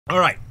All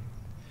right.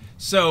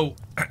 So,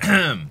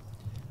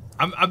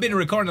 I've been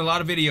recording a lot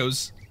of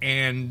videos,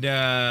 and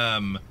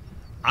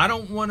I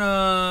don't want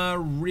to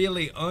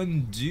really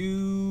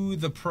undo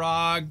the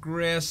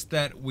progress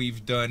that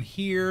we've done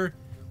here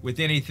with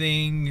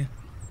anything.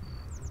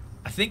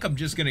 I think I'm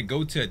just going to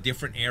go to a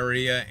different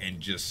area and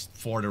just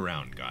fart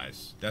around,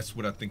 guys. That's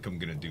what I think I'm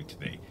going to do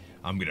today.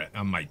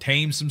 I might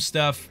tame some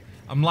stuff.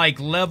 I'm like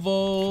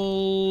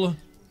level...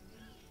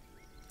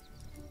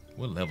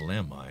 What level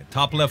am I?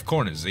 Top left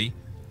corner, Z.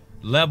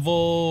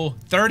 Level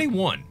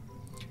 31.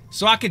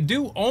 So I could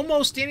do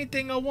almost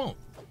anything I want.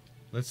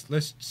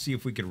 Let's see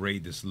if we could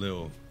raid this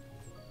little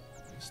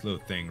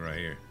thing right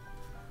here.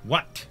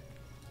 What?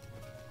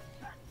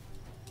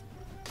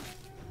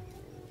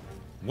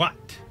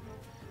 What?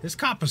 This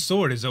copper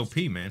sword is OP,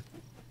 man.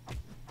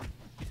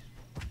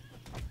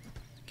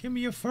 Give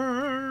me a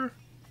fur.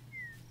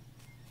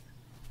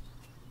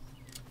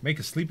 Make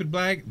a sleeping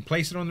bag and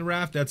place it on the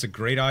raft. That's a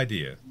great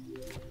idea.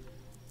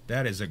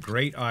 That is a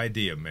great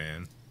idea,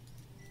 man.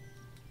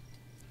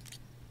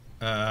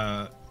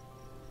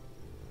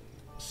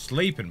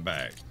 Sleeping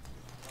bag.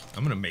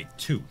 I'm gonna make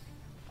 2.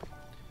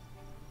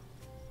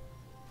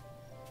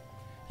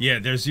 Yeah,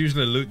 there's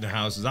usually loot in the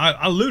houses.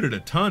 I looted a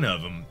ton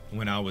of them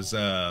when I was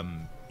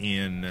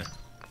in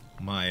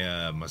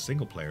my my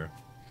single player.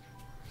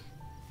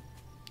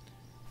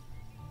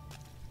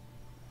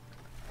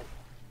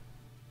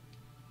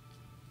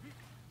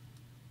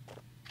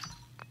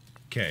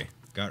 Okay,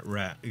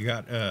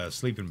 got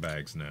sleeping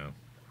bags now.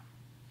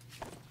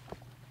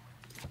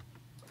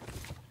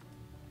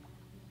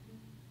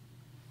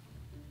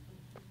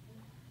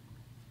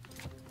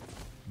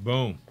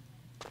 Boom.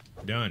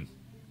 Done.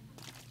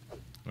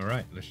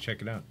 Alright, let's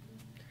check it out.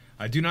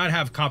 I do not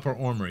have copper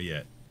armor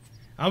yet.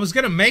 I was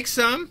gonna make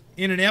some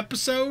in an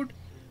episode,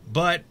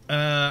 but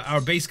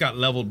our base got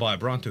leveled by a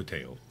Bronto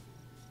tail.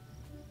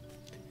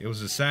 It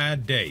was a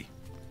sad day.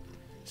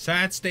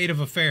 Sad state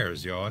of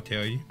affairs, y'all, I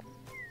tell you.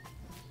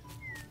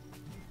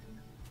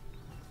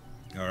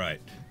 Alright.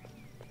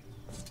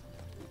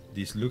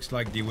 This looks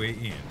like the way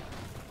in.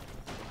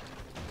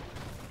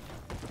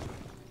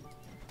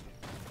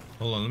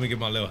 Hold on, let me get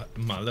my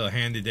little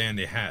handy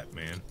dandy hat,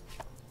 man.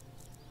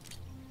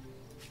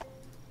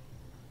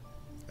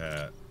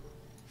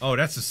 Oh,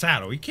 that's a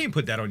saddle. You can't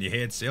put that on your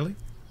head, silly.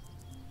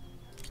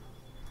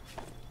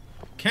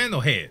 Candle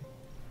head.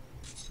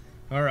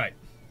 Alright.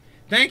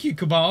 Thank you,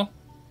 Cabal.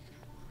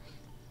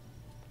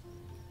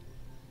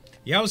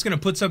 Yeah, I was gonna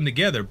put something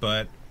together,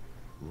 but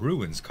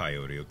ruins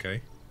coyote,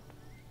 okay?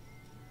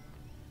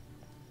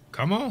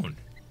 Come on.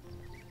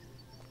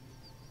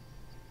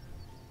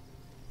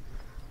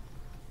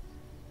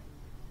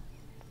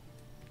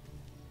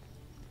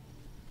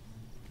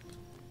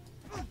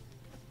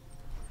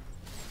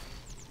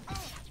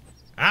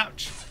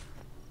 Ouch.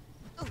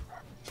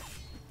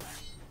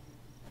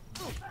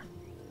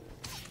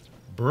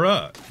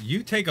 Bruh,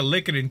 you take a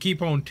licking and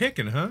keep on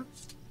ticking, huh?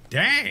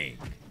 Dang.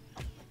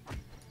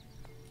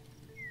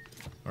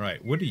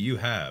 Alright, what do you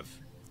have?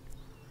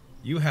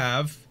 You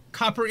have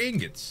copper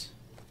ingots.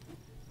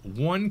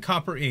 1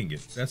 copper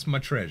ingot. That's my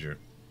treasure.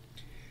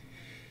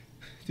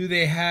 Do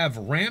they have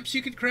ramps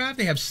you could craft?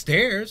 They have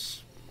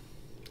stairs.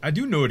 I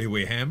do know they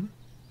weigh hammer.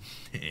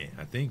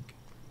 I think.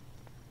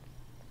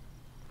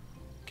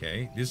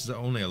 Okay, this is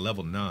only a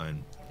level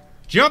 9.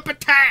 Jump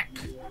attack!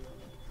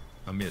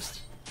 I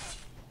missed.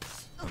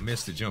 I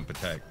missed the jump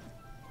attack.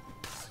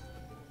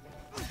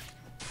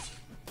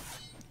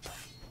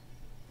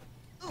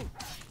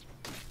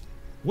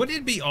 Wouldn't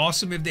it be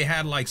awesome if they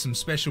had like some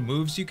special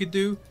moves you could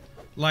do?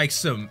 Like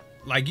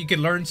you could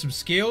learn some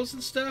skills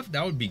and stuff?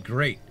 That would be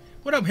great.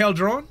 What up,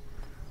 Heldron?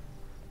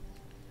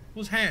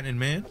 What's happening,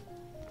 man?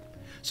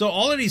 So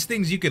all of these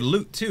things you could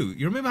loot too.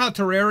 You remember how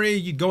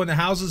Terraria, you'd go in the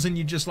houses and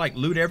you just like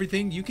loot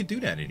everything? You could do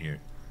that in here.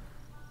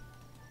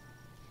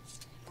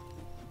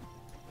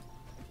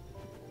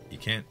 You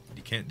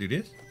can't do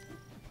this?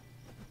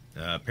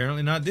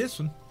 Apparently not this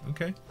one.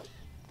 Okay.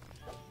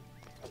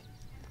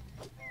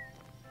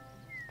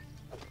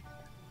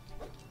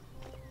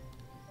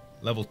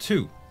 Level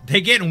 2. They're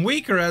getting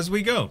weaker as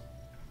we go.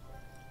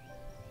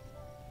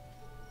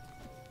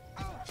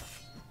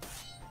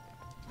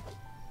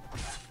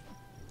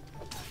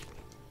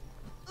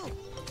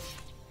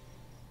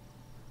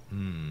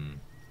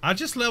 I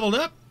just leveled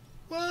up?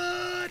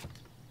 What?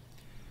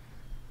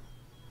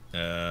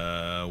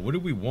 What do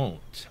we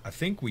want? I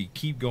think we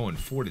keep going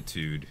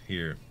fortitude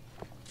here.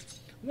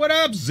 What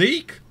up,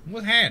 Zeke?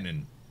 What's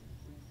happening?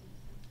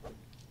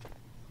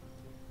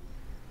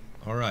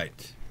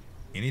 Alright.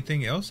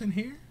 Anything else in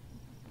here?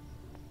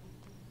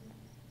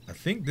 I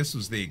think this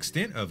was the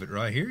extent of it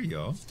right here,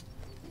 y'all.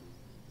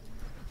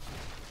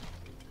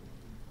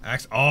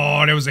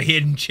 Oh, there was a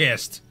hidden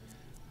chest.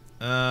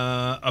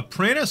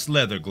 Apprentice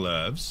leather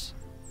gloves.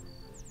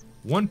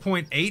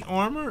 1.8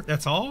 armor,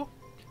 that's all?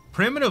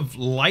 Primitive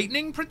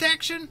lightning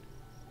protection?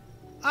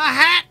 A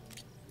hat?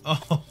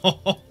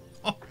 Oh,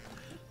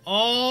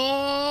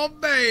 oh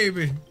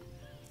baby.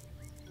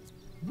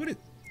 What it?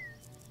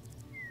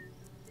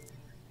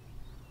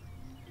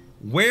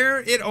 Wear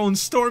it on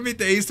stormy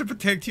days to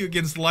protect you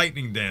against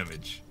lightning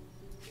damage.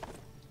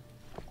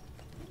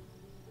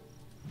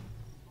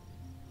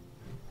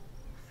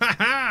 Ha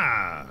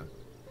ha!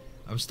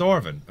 I'm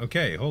starving.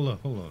 Okay, hold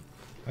on.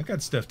 I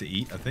got stuff to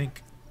eat, I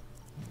think.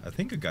 I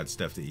got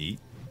stuff to eat.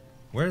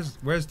 Where's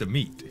the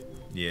meat?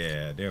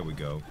 Yeah, there we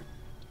go.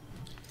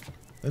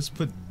 Let's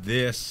put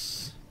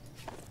this.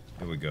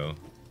 There we go.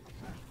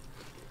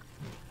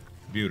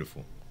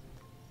 Beautiful.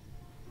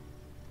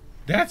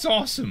 That's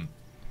awesome.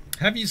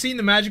 Have you seen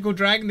the magical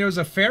dragon? There was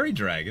a fairy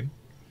dragon.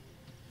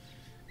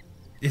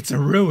 It's a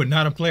ruin,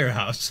 not a player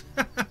house.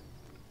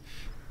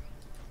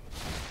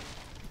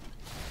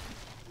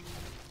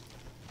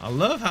 I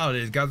love how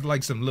it's got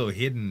like some little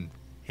hidden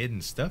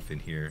stuff in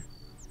here.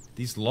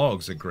 These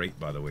logs are great,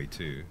 by the way,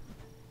 too.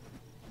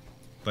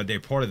 But they're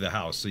part of the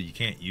house, so you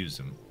can't use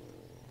them.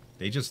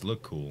 They just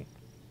look cool.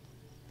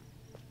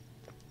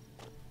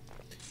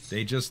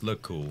 They just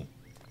look cool.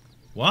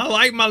 Well, I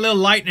like my little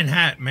lightning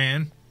hat,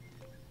 man.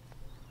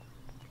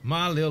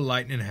 My little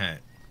lightning hat.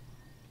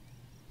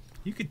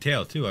 You could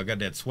tell, too, I got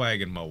that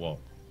swag in my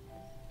walk.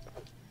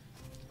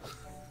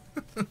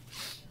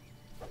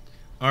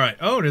 Alright,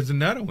 oh, there's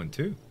another one,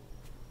 too.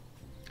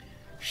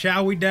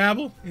 Shall we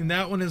dabble in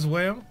that one as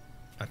well?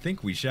 I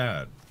think we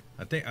should.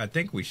 I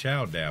think we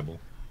shall dabble.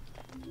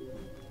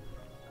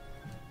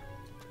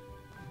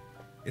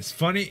 It's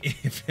funny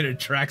if it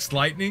attracts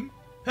lightning.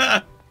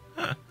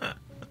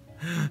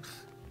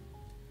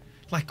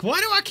 Like, why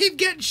do I keep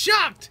getting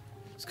shocked?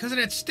 It's because of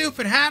that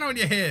stupid hat on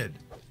your head.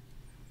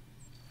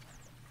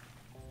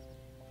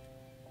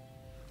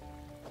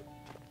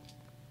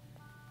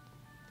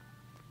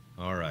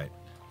 Alright.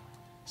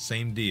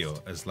 Same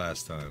deal as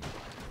last time.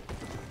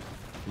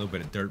 A little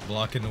bit of dirt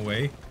blocking the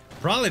way.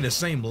 Probably the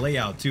same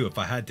layout too, if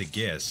I had to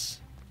guess.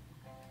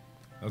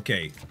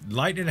 Okay,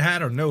 lightning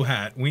hat or no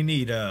hat, we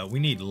need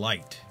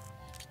light.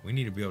 We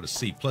need to be able to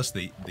see. Plus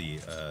the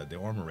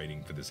armor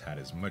rating for this hat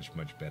is much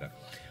better.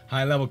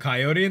 High level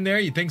coyote in there,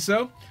 you think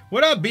so?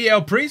 What up,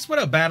 BL Priest? What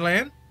up,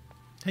 Badland?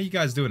 How you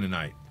guys doing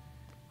tonight?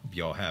 Hope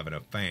y'all having a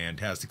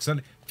fantastic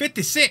Sunday.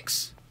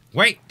 56!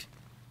 Wait!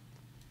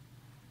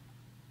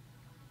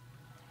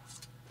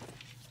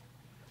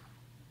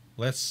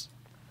 Let's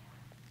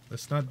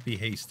not be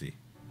hasty,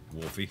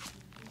 Wolfie.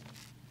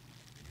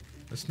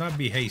 Let's not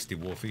be hasty,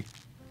 Wolfie.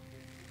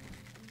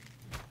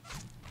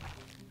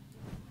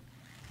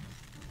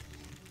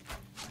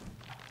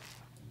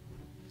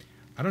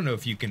 I don't know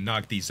if you can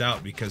knock these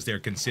out because they're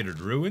considered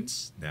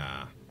ruins.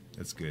 Nah,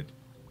 that's good.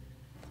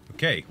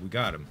 Okay, we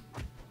got them.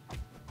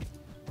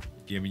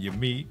 Give me your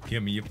meat,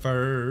 give me your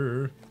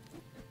fur.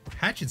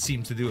 Hatchet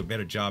seems to do a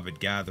better job at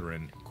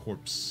gathering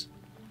corpse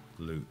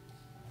loot.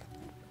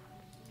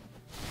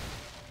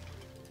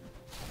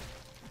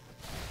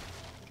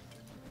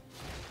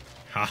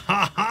 Ha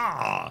ha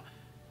ha!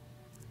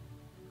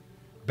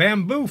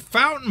 Bamboo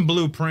fountain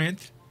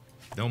blueprint.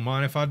 Don't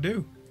mind if I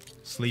do.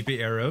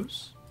 Sleepy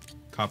arrows.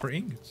 Copper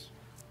ingots.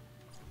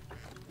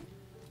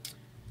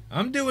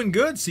 I'm doing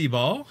good,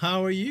 Seaball.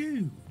 How are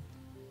you?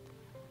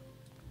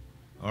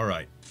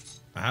 Alright.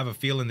 I have a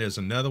feeling there's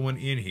another one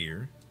in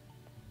here.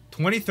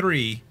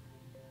 23.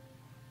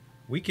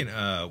 We could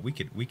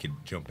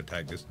jump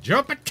attack this.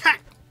 Jump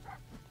attack!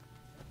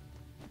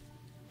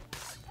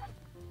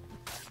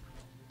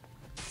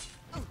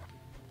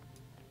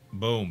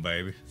 Boom,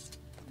 baby.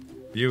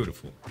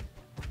 Beautiful.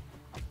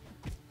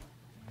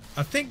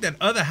 I think that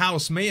other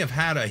house may have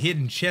had a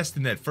hidden chest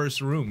in that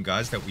first room,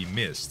 guys, that we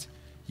missed.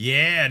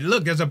 Yeah,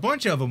 look, there's a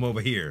bunch of them over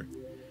here.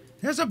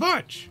 There's a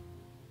bunch.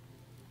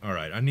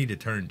 Alright, I need to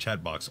turn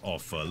chat box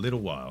off for a little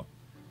while.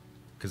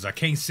 Because I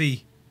can't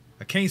see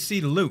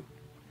the loot.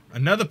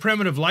 Another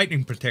primitive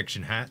lightning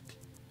protection hat.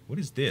 What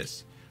is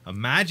this? A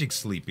magic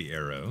sleepy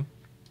arrow.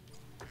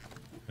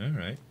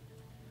 Alright.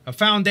 A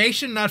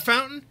foundation, not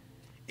fountain?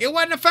 It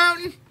wasn't a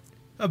fountain?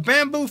 A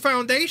bamboo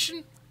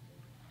foundation?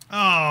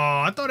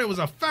 Oh, I thought it was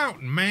a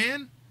fountain,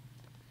 man.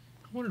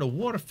 I wanted a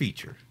water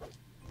feature.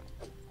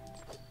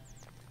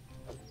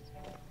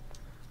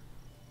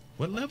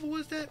 What level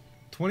was that?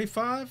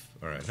 25?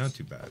 Alright, not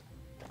too bad.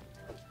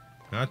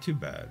 Not too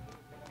bad.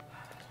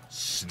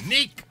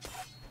 Sneak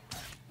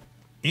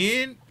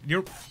in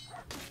your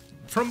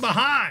from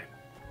behind.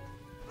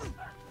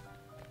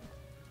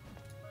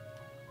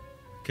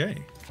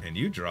 Okay, and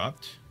you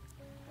dropped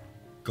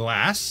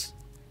glass.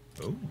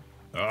 Oh,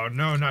 oh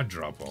no, not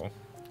drop all.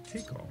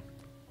 Take all.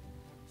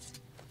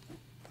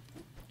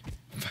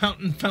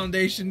 Fountain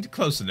foundation,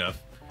 close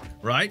enough,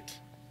 right?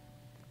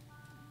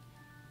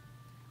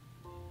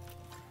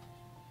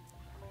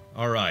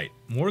 All right,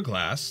 more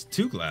glass.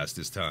 2 glass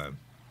this time.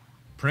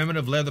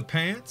 Primitive leather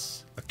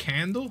pants. A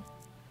candle.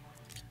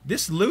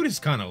 This loot is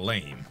kind of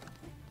lame.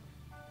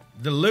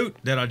 The loot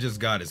that I just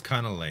got is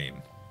kind of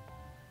lame.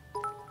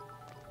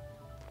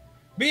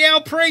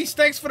 BL Priest,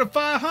 thanks for the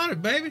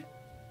 500, baby.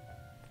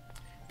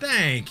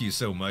 Thank you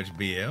so much,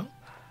 BL.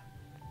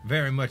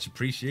 Very much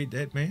appreciate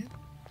that, man.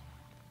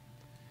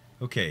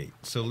 Okay,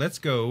 so let's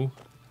go.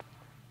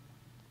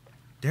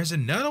 There's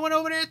another one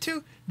over there,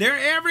 too? They're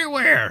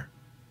everywhere.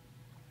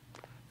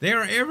 They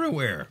are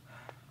everywhere.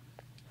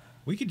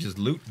 We could just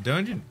loot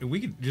dungeon. We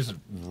could just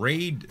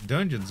raid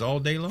dungeons all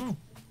day long.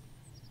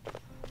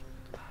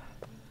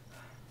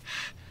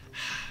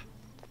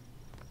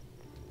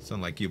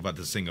 Sound like you about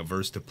to sing a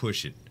verse to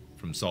Push It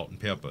from Salt and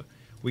Pepper.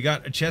 We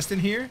got a chest in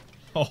here?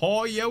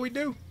 Oh, yeah, we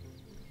do.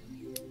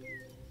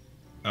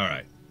 All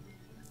right.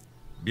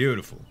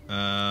 Beautiful.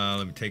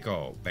 Let me take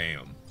all.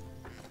 Bam.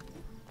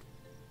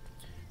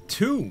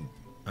 2.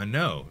 I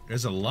know.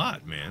 There's a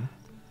lot, man.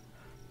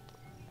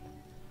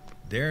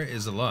 There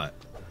is a lot.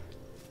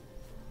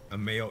 A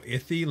male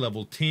Ithy,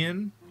 level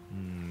 10.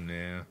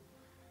 Nah.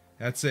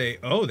 That's a...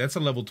 Oh, that's a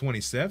level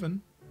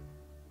 27.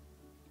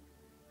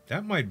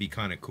 That might be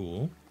kind of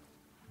cool.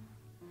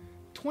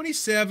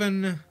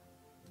 27...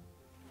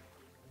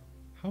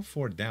 How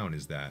far down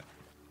is that?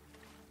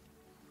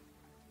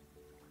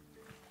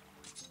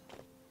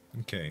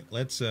 Okay,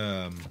 let's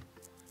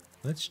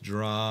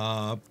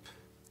drop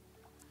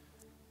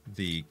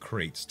the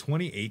crates.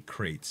 28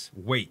 crates.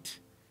 Wait.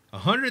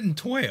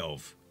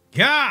 112.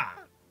 God!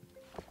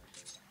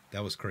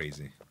 That was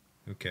crazy.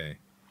 Okay.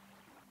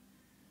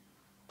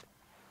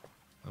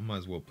 I might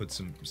as well put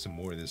some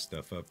more of this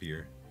stuff up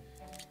here.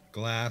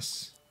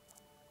 Glass.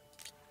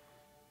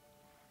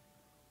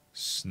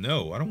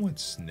 Snow. I don't want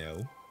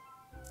snow.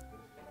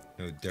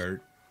 No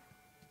dirt.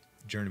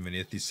 Journeyman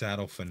Ithy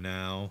saddle for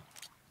now.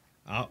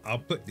 I'll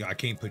put... I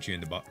can't put you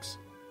in the box.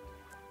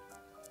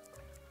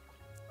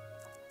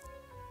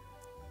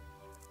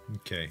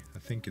 Okay, I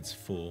think it's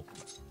full.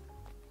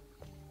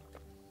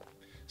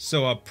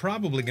 So I'm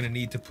probably going to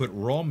need to put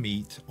raw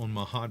meat on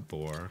my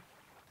hotbar.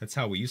 That's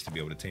how we used to be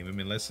able to tame him,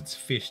 unless it's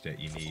fish that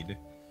you need.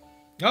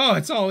 Oh,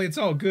 it's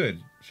all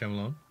good,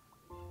 Shyamalan.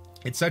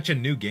 It's such a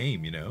new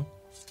game, you know?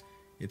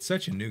 It's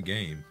such a new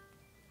game.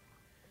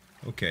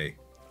 Okay,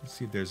 let's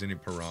see if there's any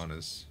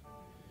piranhas.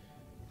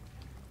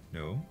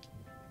 No.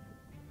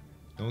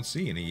 Don't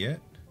see any yet.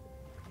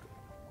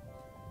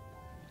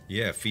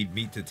 Yeah, feed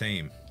meat to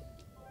tame.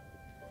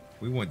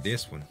 We want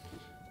this one.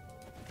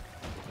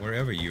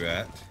 Wherever you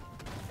at.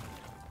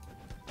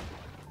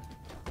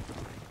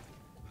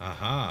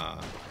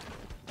 Aha.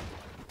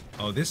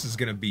 Oh, this is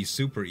gonna be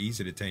super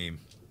easy to tame.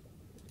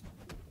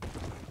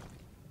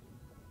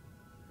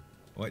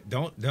 What?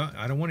 Don't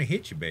I don't want to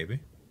hit you, baby.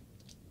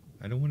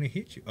 I don't want to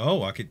hit you.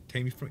 Oh, I could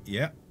tame you from...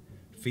 Yep.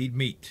 Feed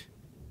meat.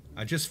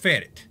 I just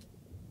fed it.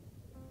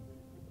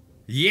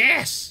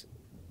 Yes!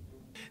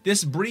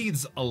 This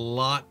breathes a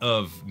lot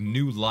of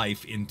new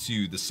life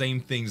into the same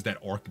things that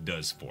Ark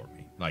does for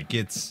me. Like,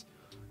 it's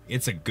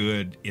a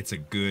good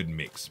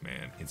mix,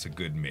 man. It's a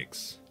good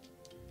mix.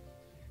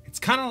 It's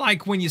kind of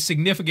like when your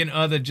significant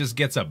other just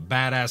gets a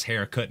badass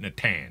haircut and a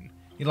tan.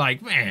 You're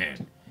like,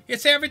 man,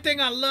 it's everything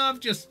I love,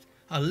 just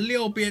a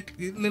little bit,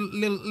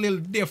 little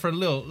different,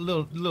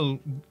 little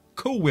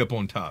Cool Whip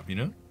on top, you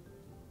know?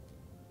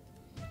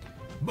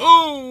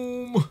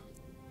 Boom!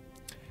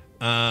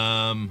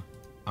 I'm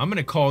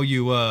gonna call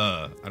you,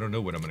 I don't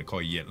know what I'm gonna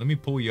call you yet. Let me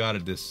pull you out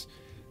of this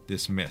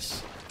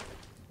mess.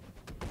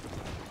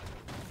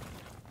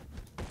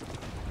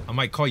 I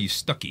might call you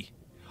Stucky.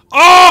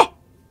 Oh!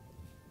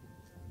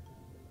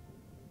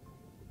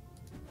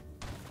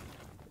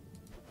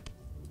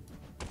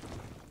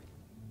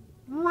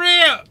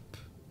 Rip!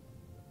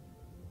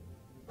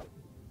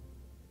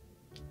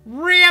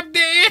 Rip the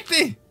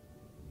Ithy!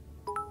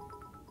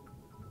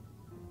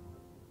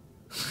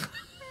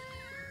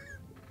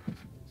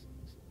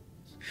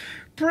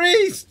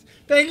 Priest!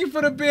 Thank you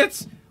for the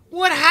bits!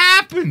 What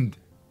happened?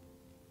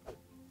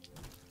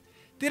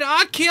 Did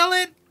I kill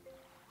it?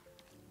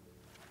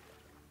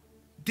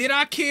 Did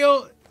I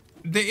kill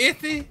the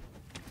Ithy?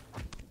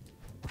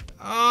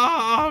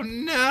 Oh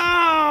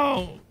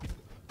no!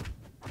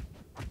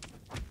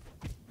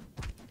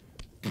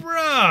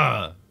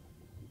 Bruh!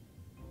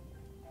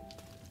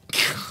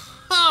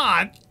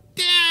 God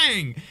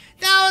dang!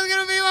 That was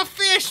gonna be my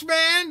fish,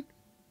 man!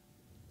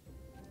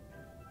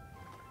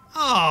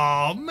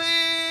 Oh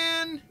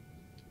man!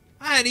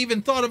 I hadn't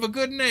even thought of a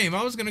good name.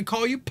 I was gonna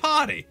call you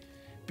Potty.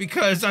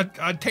 Because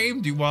I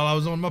tamed you while I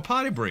was on my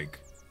potty break.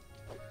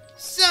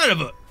 Son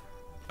of a...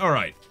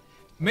 Alright.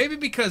 Maybe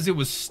because it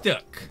was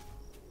stuck.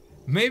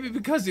 Maybe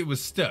because it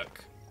was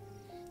stuck.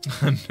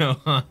 No,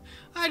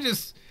 I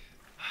just...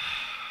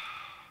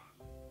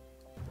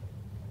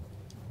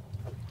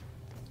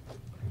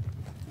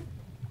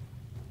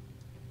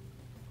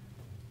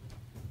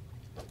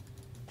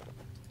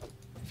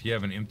 If you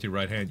have an empty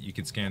right hand, you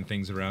can scan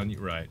things around you.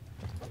 Right.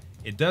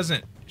 It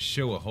doesn't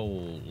show a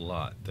whole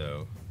lot,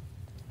 though.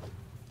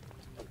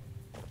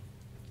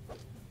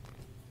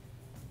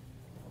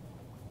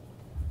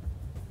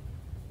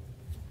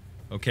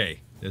 Okay,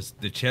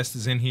 the chest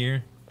is in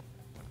here.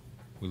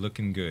 We're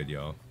looking good,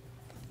 y'all.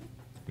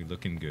 We're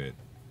looking good.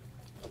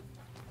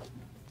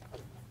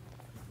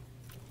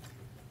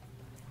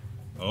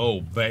 Oh,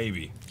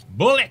 baby.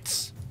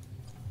 Bullets!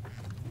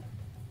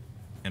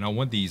 And I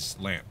want these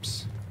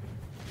lamps.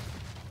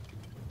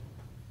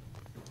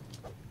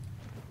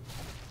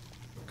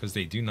 Because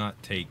they do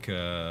not take,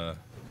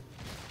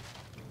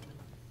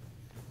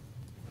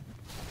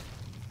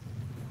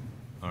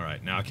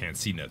 Alright, now I can't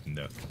see nothing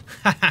though.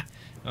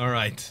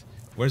 Alright.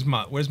 Where's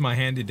my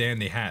handy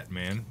dandy hat,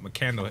 man? My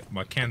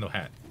candle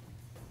hat.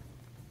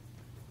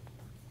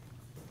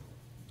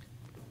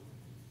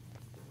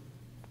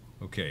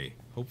 Okay,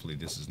 hopefully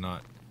this is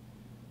not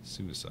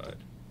suicide.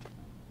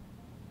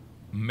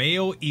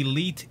 Male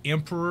Elite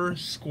Emperor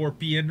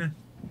Scorpion.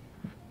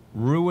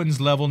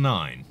 Ruins level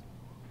 9.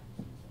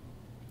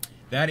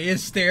 That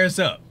is stairs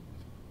up.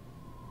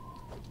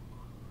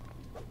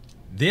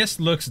 This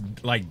looks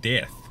like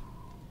death.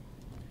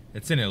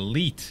 It's an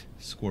elite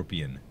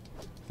scorpion.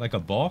 Like a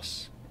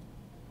boss?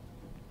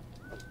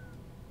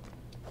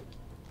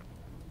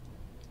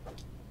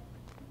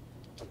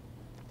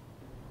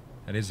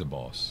 That is a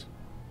boss.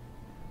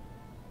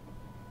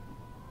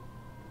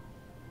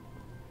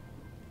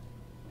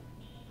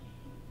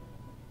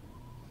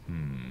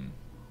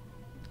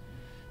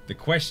 The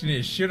question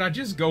is, should I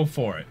just go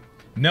for it?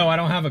 No, I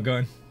don't have a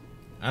gun.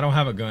 I don't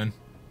have a gun.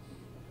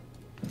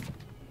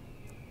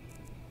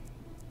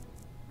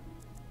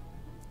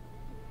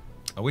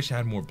 I wish I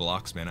had more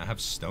blocks, man. I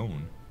have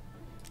stone.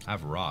 I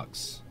have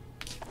rocks.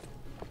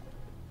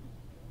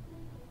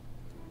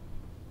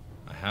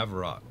 I have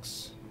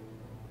rocks.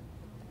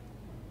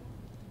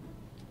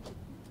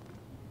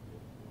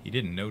 He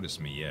didn't notice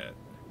me yet.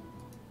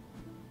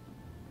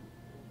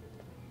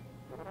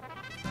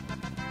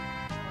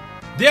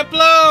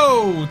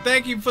 Diplo!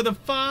 Thank you for the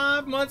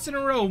 5 months in a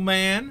row,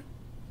 man.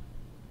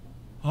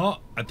 Oh,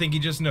 I think he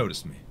just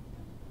noticed me.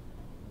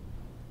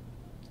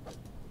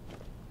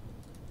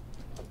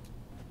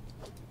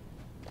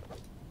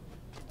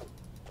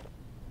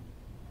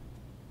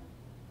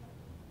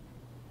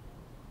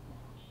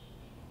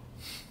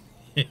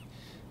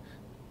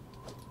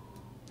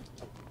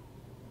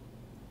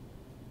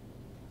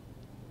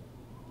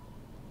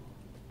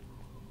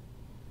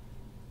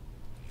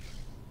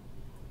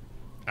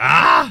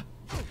 Ah!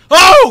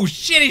 Oh,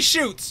 shit, he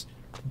shoots!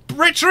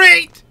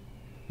 Retreat!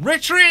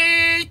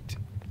 Retreat!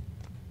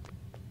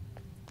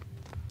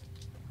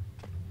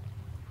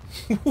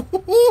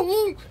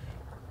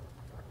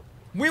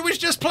 We was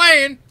just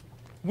playing.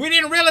 We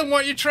didn't really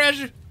want your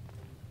treasure.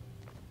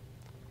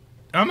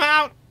 I'm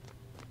out.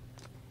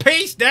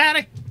 Peace,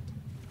 daddy.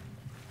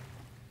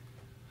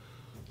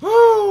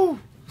 Woo!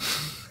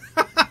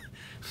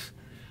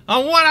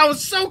 I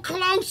was so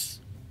close.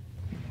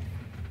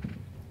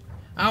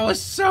 I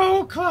was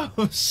so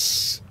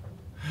close.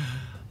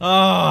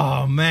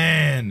 Oh,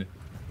 man.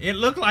 It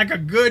looked like a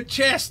good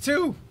chest,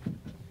 too.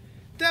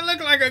 That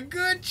looked like a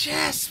good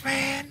chest,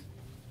 man.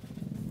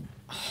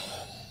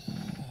 Oh,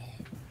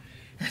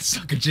 that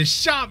sucker just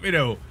shot me,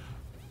 though.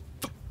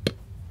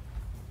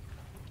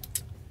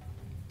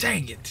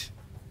 Dang it.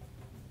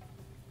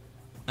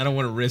 I don't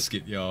want to risk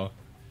it, y'all.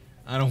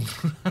 I don't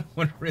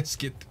want to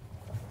risk it.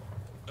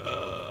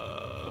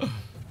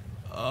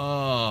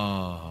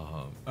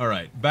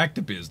 Alright, back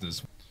to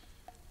business.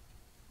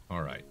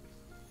 Alright.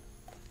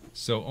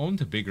 So, on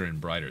to bigger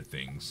and brighter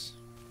things.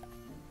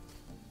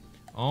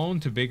 On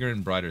to bigger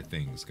and brighter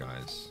things,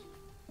 guys.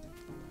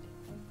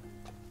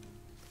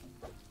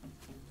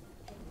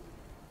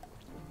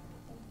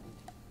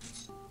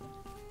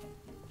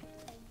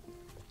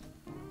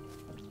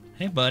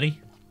 Hey, buddy.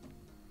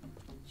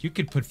 You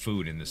could put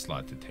food in the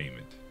slot to tame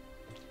it.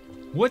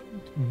 What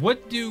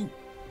do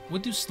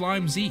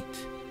slimes eat?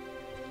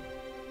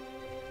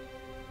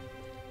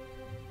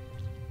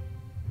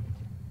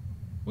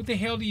 What the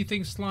hell do you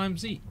think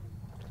slimes eat?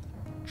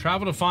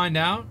 Travel to find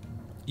out?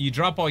 You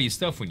drop all your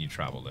stuff when you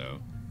travel, though.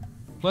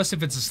 Plus,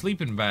 if it's a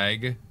sleeping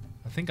bag,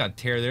 I think I'd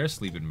tear their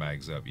sleeping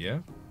bags up, yeah?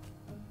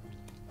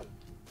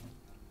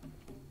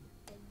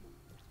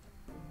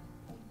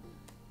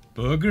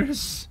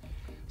 Boogers?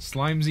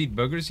 Slimes eat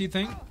boogers, you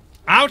think?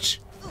 Ouch!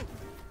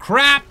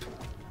 Crap!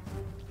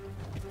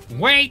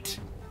 Wait!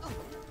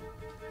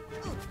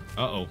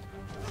 Uh-oh.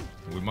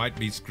 We might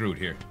be screwed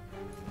here.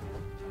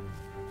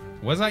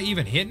 Was I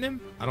even hitting him?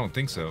 I don't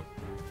think so.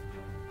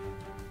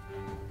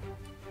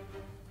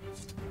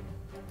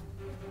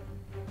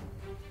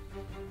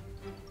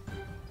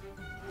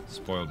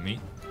 Spoiled meat?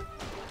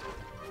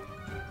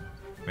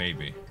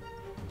 Maybe.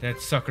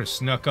 That sucker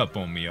snuck up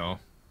on me, y'all.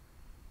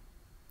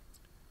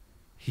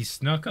 He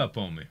snuck up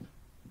on me.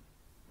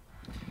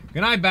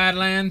 Good night,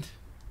 Badland.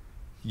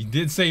 You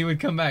did say you would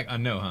come back. I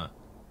know, huh?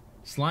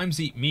 Slimes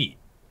eat meat.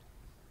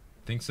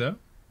 Think so?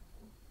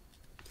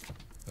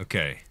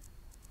 Okay.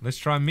 Let's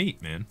try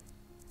meat, man.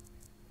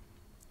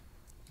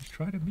 Let's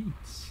try the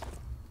meats.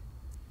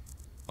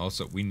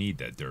 Also, we need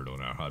that dirt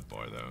on our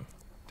hotbar, though.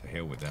 To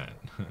hell with that.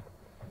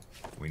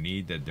 We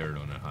need that dirt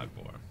on our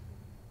hotbar.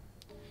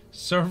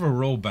 Server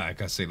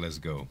rollback. I say let's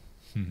go.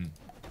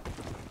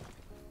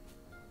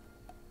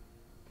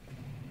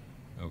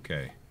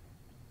 Okay.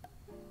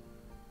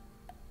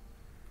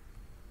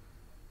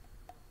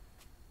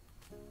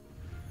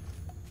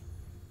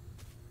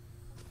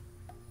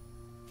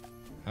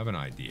 Have an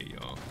idea,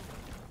 y'all.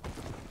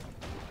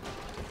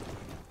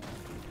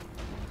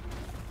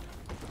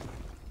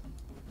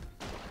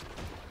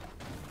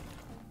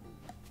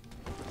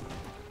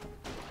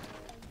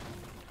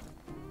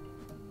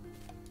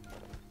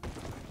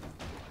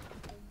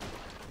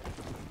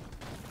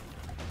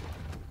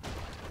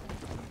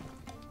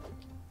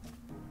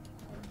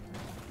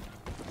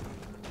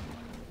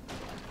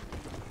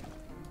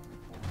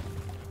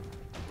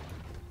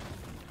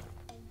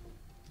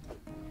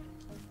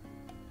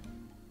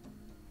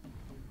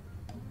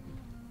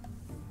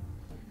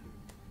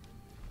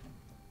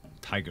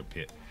 tiger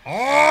pit.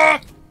 Oh!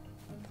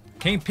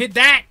 Can't pit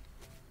that!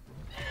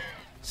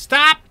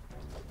 Stop!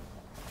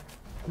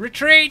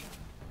 Retreat!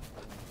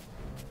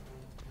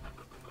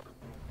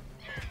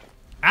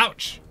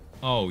 Ouch!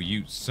 Oh,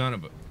 you son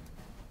of a...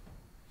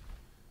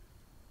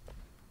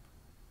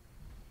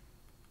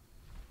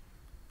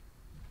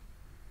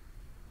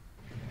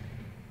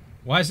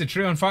 Why is the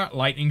tree on fire?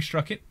 Lightning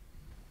struck it.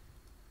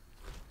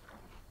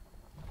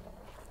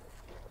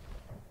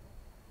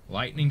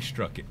 Lightning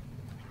struck it.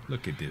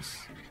 Look at this.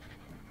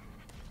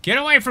 Get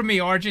away from me,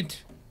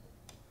 Argent!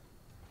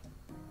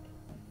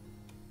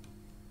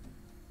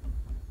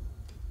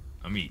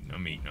 I'm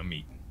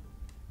eating.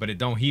 But it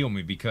don't heal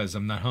me because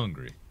I'm not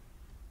hungry.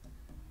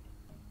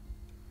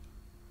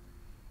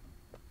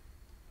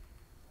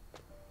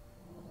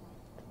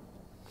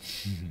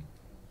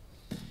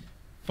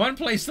 Fun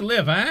place to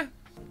live, huh?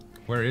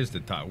 Where is the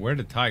tiger?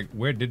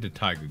 Where did the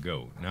tiger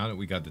go? Now that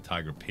we got the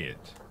tiger pit.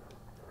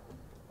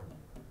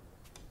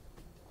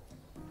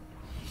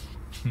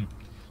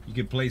 You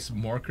can place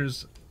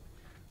markers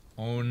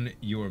on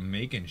your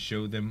make and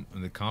show them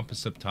on the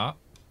compass up top.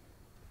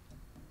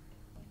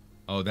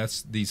 Oh,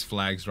 that's these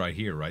flags right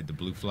here, right? The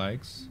blue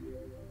flags.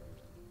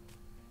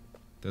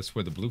 That's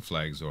where the blue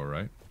flags are,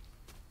 right?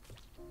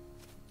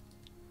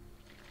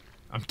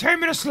 I'm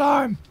taming a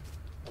slime!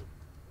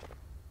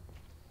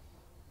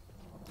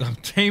 I'm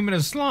taming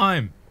a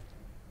slime!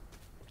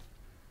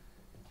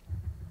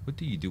 What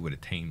do you do with a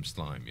tame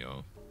slime,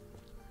 yo?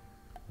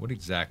 What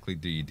exactly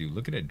do you do?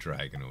 Look at that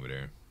dragon over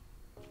there.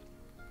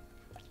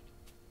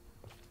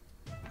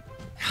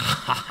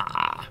 Ha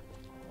ha!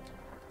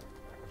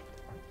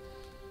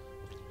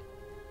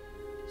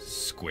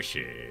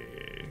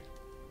 Squishy.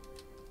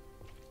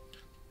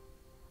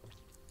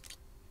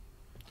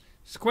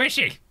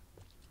 Squishy!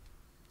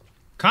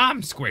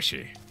 Come,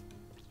 Squishy.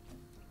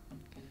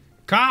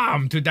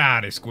 Come to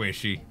daddy,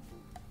 Squishy.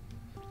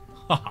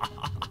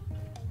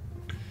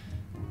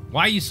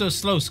 Why are you so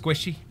slow,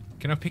 Squishy?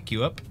 Can I pick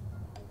you up?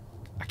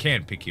 I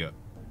can pick you up.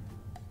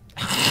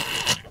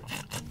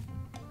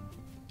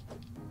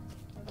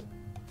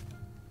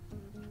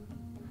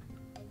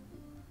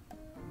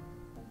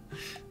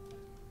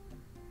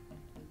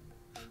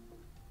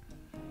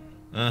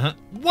 Uh-huh.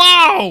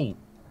 Whoa!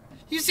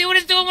 You see what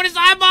it's doing with his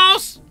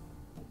eyeballs?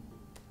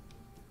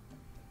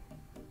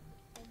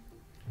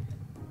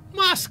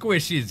 My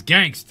Squishy is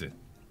gangster.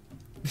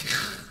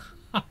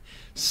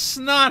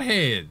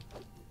 Snothead.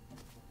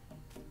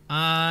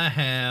 I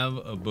have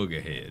a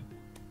booger head.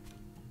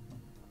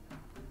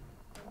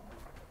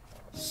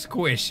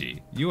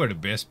 Squishy, you are the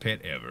best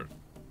pet ever.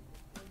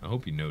 I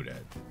hope you know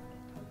that.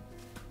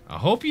 I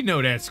hope you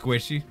know that,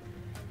 Squishy.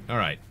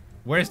 Alright,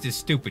 where's this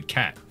stupid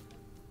cat?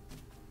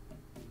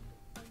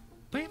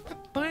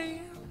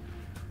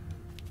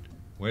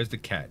 Where's the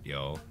cat,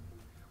 y'all?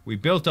 We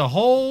built a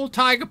whole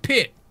tiger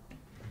pit.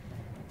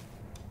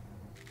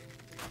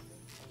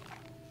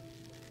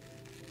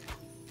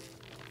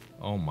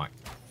 Oh my.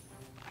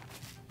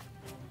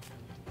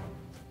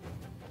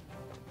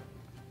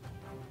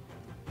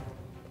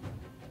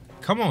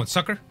 Come on,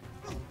 sucker.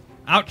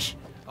 Ouch.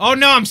 Oh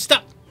no, I'm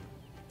stuck.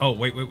 Oh,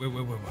 wait.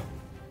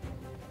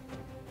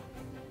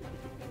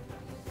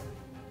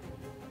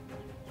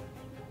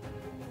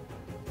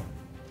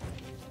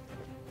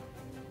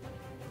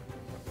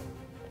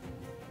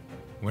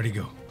 Where'd he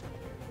go?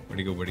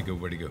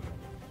 Where'd he go?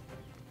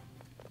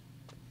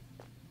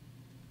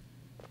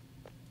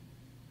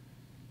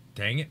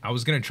 Dang it, I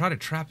was gonna try to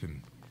trap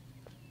him.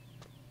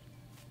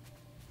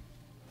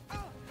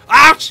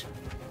 Ouch!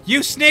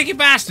 You sneaky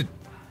bastard!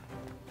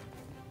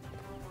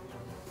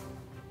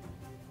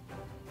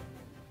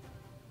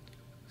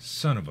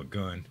 Son of a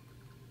gun.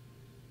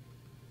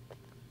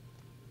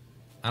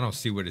 I don't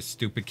see where this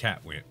stupid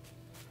cat went.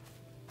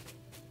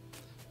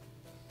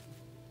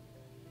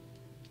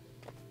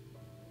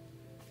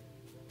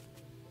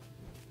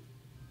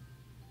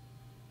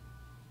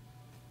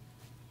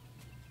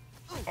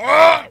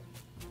 Oh!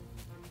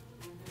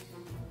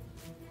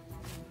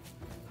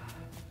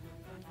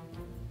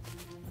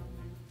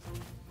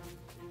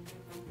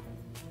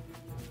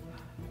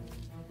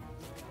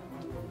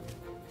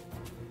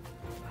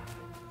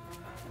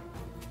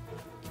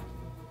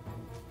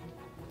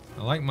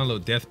 I like my little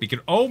death beacon.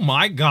 Oh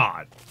my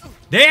god!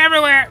 They're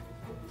everywhere!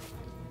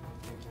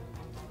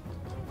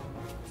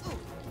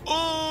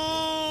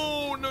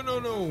 Oh!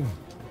 No.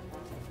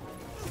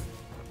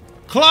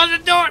 Close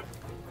the door!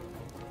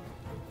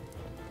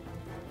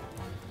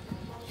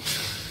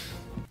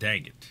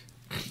 Dang it.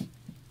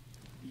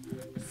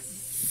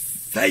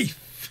 Safe!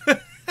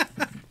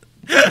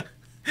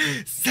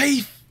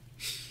 Safe!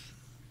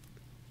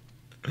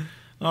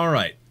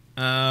 Alright.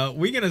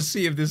 We're gonna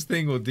see if this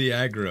thing will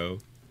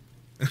de-aggro.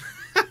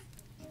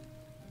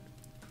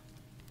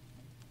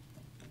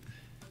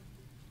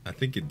 I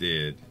think it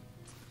did.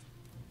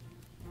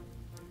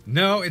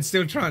 No, it's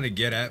still trying to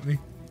get at me.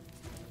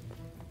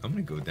 I'm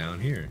gonna go down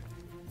here.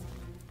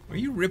 Are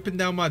you ripping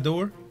down my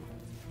door?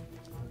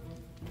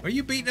 Are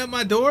you beating up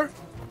my door?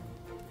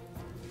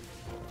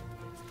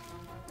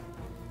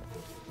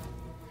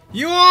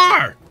 You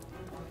are!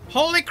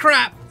 Holy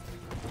crap!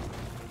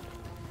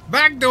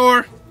 Back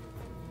door!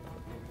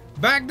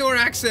 Back door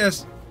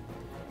access!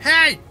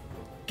 Hey!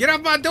 Get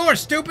off my door,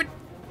 stupid!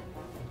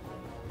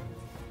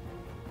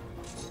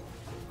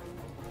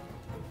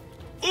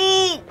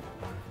 Ooh!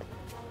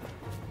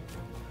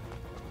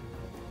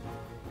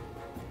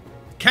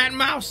 Cat and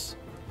mouse!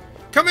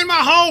 Come in my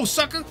hole,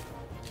 sucker!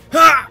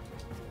 Ha!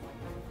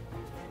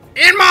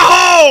 In my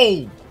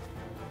hole!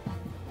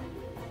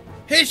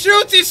 He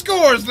shoots, he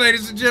scores,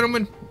 ladies and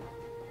gentlemen.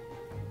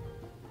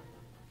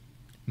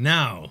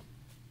 Now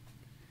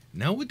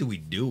what do we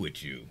do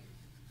with you?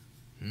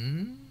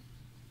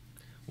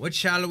 What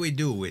shall we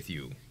do with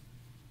you?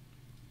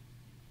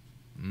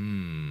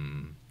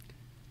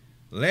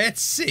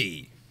 Let's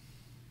see.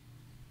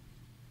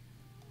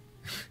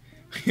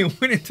 He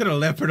went into the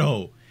leopard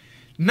hole.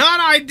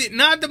 Not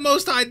the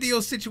most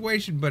ideal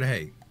situation, but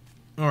hey.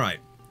 Alright,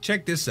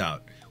 check this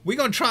out. We're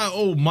gonna try an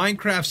old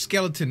Minecraft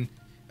skeleton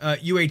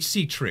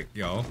UHC trick,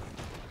 y'all.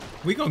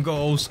 We're gonna go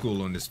old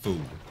school on this fool.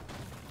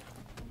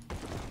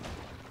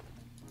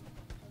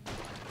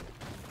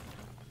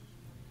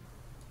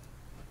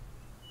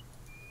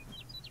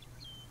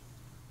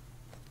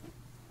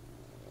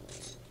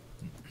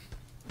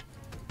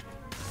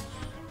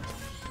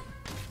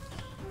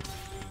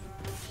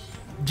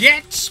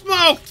 Get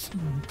smoked!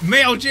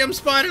 Male gym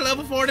spider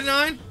level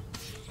 49.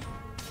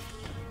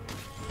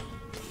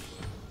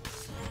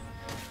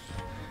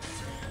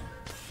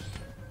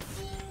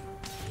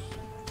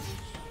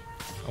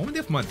 I wonder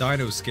if my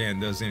dino scan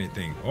does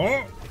anything.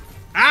 Oh!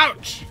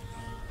 Ouch!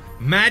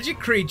 Magic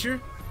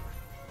creature.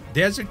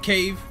 Desert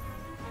cave.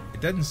 It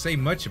doesn't say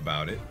much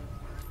about it.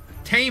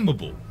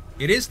 Tameable.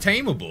 It is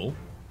tameable.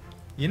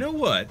 You know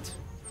what?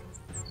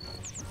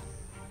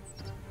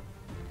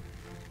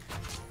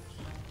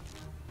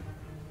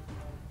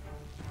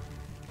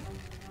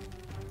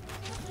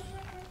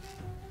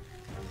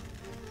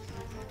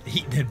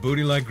 Eat that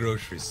booty like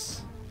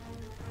groceries.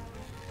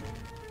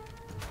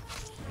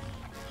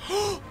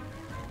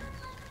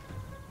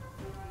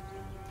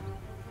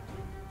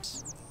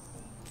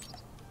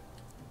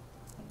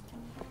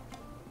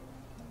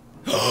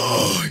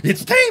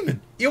 It's taming!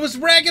 It was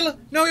regular!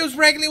 No, it was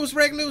regular, it was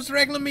regular, it was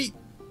regular meat.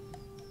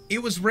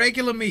 It was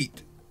regular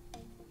meat.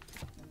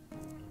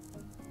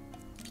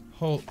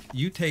 Hold,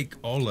 you take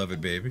all of it,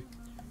 baby.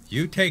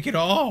 You take it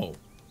all.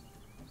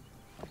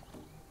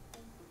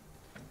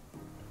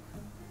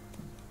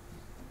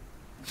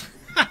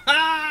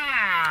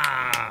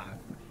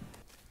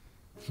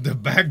 The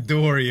back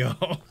door,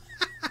 y'all.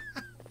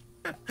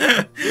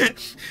 That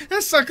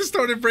sucker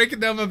started breaking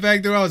down my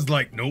back door. I was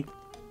like, nope.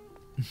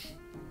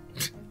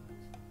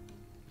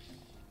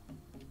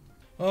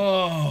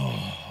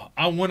 Oh,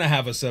 I want to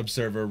have a sub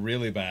server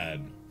really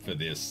bad for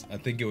this. I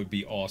think it would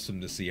be awesome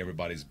to see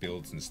everybody's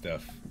builds and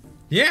stuff.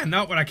 Yeah,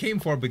 not what I came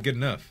for, but good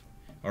enough.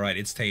 All right,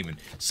 it's taming.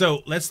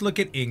 So let's look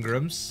at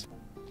Ingram's.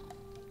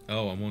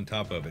 Oh, I'm on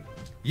top of it.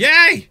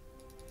 Yay!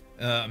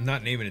 I'm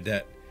not naming it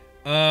that.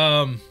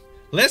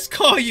 Let's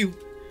call you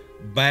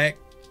Back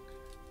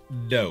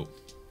Doe.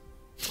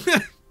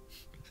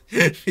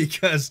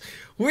 Because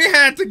we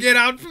had to get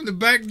out from the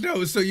back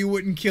door so you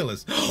wouldn't kill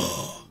us.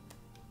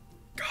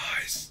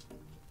 Guys.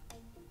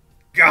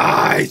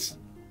 Guys.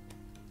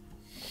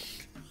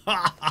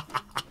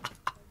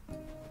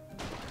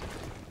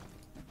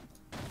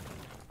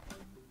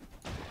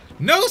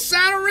 No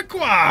saddle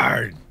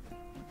required.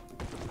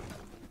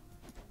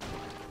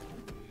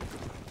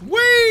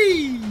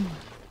 Whee!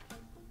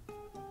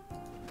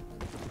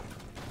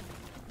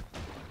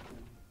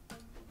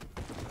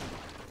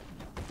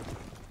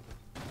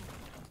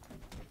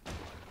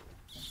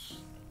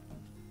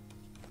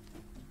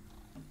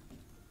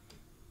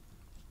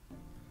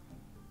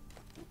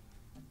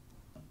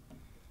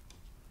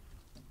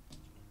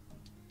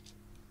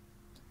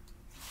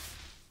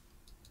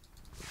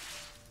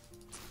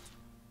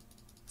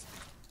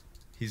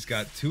 He's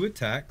got 2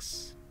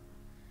 attacks.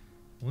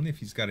 I wonder if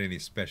he's got any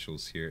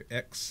specials here.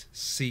 X,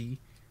 C,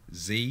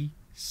 Z,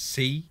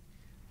 C,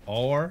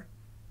 R.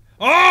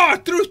 Oh, I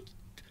threw...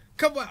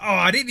 Come on. Oh,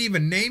 I didn't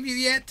even name you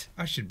yet?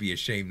 I should be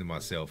ashamed of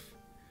myself.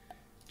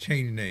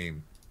 Change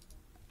name.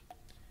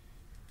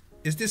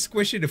 Is this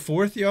Squishy the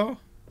 4th, y'all?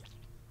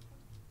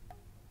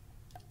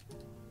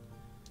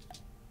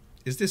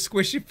 Is this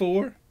Squishy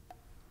 4?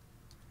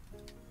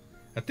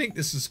 I think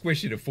this is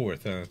Squishy the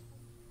 4th, huh?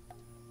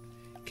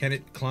 Can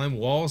it climb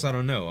walls? I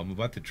don't know. I'm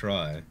about to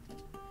try.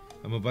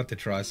 I'm about to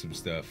try some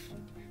stuff.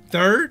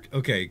 3rd?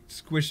 Okay,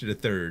 Squish it a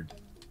 3rd.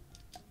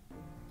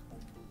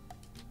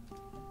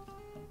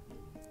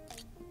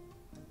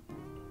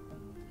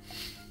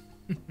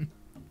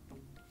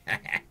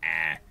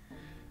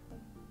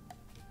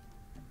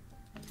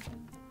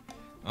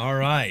 All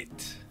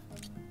right.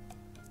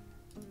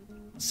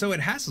 So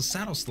it has a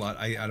saddle slot.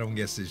 I don't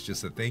guess it's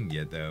just a thing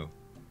yet, though.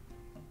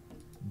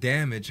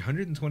 Damage,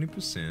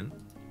 120%.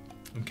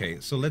 Okay,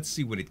 so let's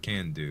see what it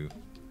can do.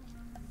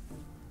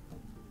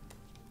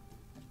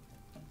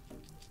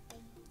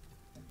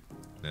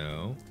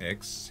 No,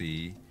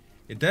 XC.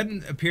 It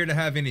doesn't appear to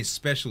have any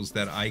specials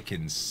that I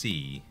can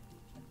see.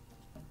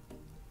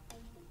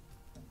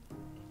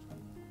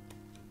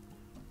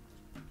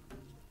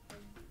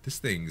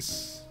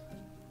 thing's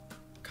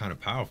kind of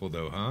powerful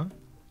though, huh?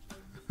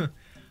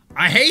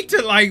 I hate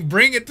to like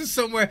bring it to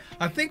somewhere.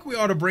 I think we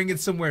ought to bring it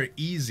somewhere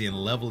easy and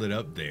level it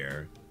up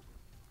there.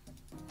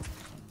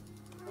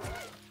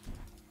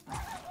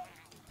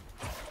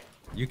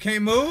 You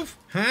can't move?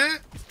 Huh?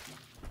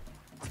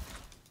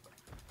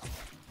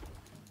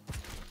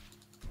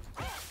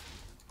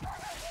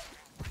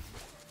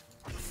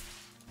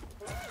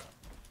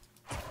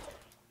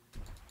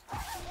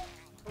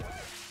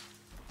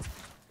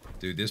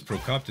 Dude, this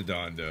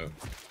Procoptodon, though.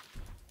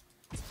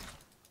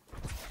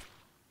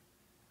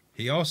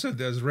 He also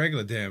does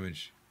regular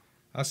damage.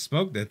 I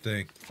smoked that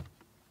thing.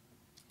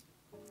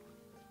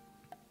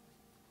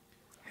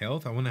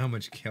 Health? I wonder how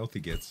much health he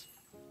gets.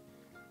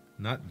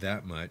 Not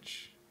that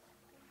much.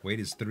 Weight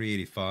is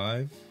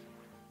 385.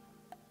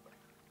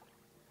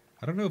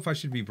 I don't know if I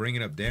should be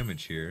bringing up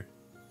damage here.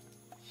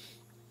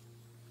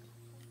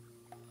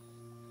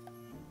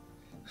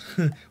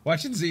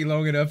 Watching Z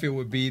long enough, it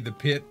would be the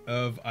pit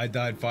of I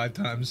died 5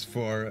 times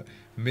for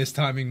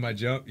mistiming my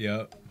jump.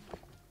 Yep.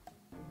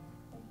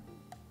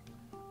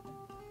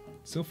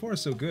 So far,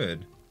 so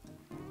good.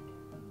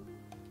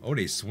 Oh,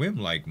 they swim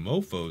like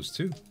mofos,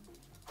 too.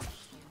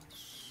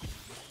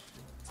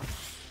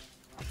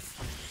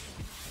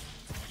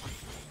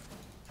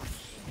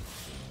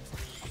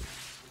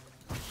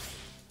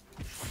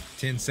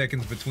 "10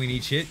 seconds between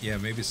each hit? Yeah,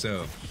 maybe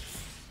so.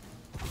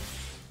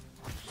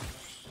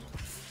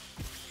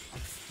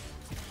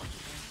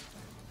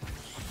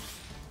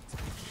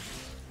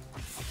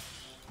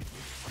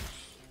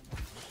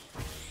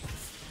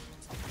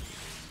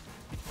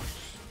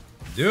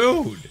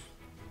 Dude!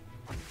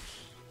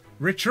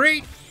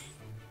 Retreat!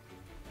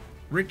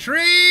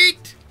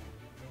 Retreat!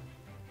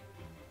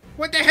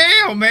 What the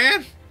hell,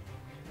 man?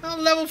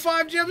 On level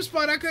 5 jump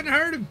spot, I couldn't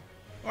hurt him.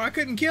 Or I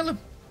couldn't kill him.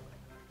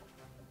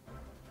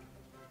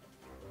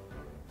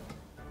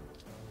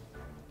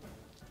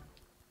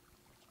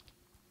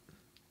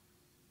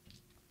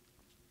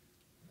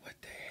 What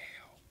the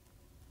hell?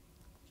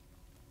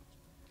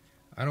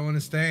 I don't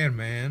understand,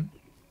 man.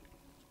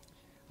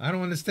 I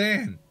don't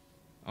understand.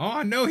 Oh,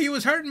 I know he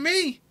was hurting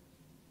me.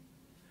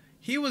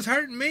 He was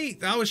hurting me.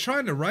 I was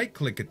trying to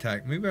right-click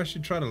attack. Maybe I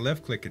should try to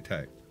left-click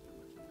attack.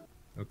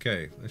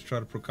 Okay, let's try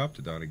the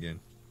Procoptodon again.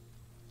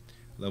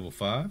 Level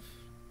 5.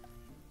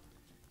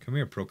 Come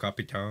here,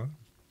 Procoptodon.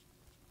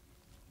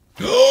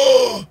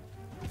 Oh!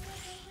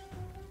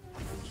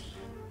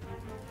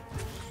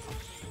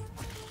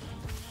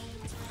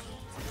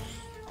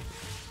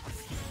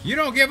 You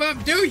don't give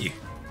up, do you?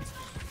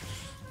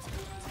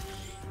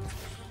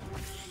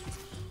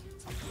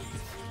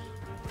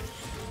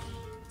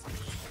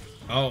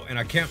 Oh, and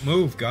I can't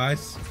move,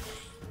 guys.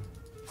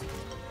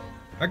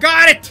 I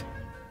got it!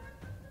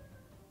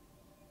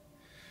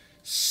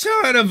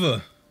 Son of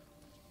a...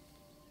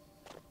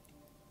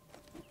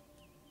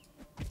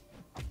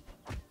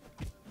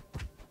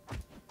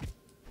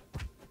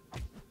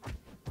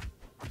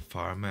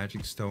 Fire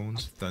magic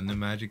stones, thunder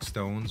magic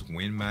stones,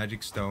 wind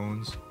magic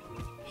stones.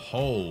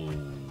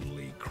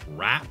 Holy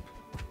crap.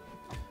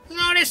 Look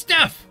at all this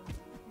stuff!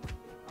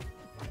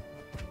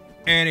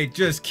 And it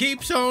just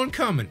keeps on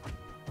coming.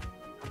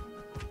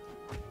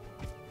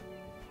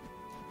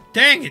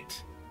 Dang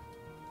it!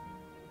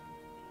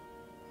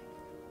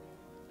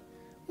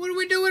 What do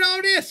we do with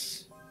all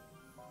this?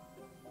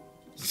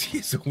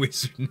 He's a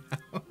wizard now.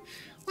 What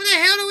the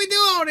hell do we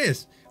do all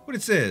this? What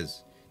it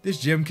says? This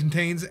gem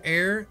contains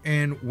air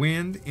and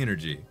wind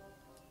energy.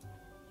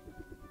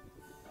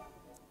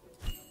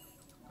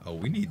 Oh,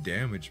 we need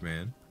damage,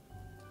 man.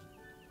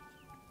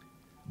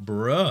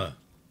 Bruh.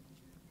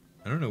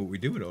 I don't know what we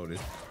do with all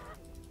this.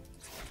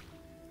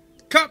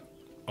 Cup!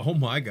 Oh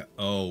my god.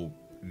 Oh.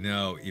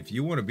 No, if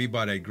you want to be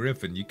by that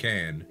griffin, you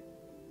can.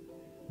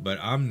 But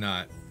I'm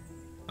not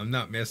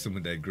messing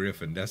with that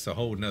griffin. That's a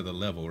whole nother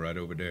level right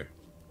over there.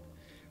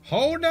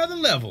 Whole nother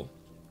level.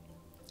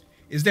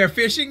 Is there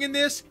fishing in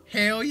this?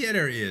 Hell yeah,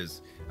 there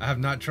is. I have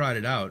not tried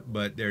it out,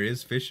 but there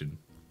is fishing.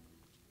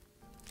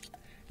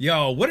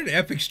 Yo, what an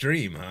epic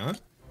stream, huh?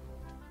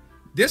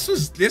 This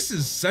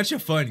is such a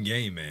fun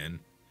game, man.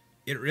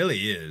 It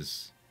really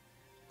is.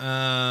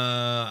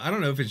 I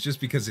don't know if it's just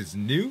because it's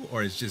new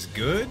or it's just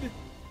good.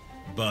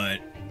 But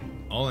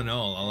all in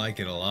all, I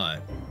like it a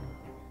lot.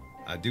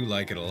 I do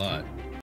like it a lot.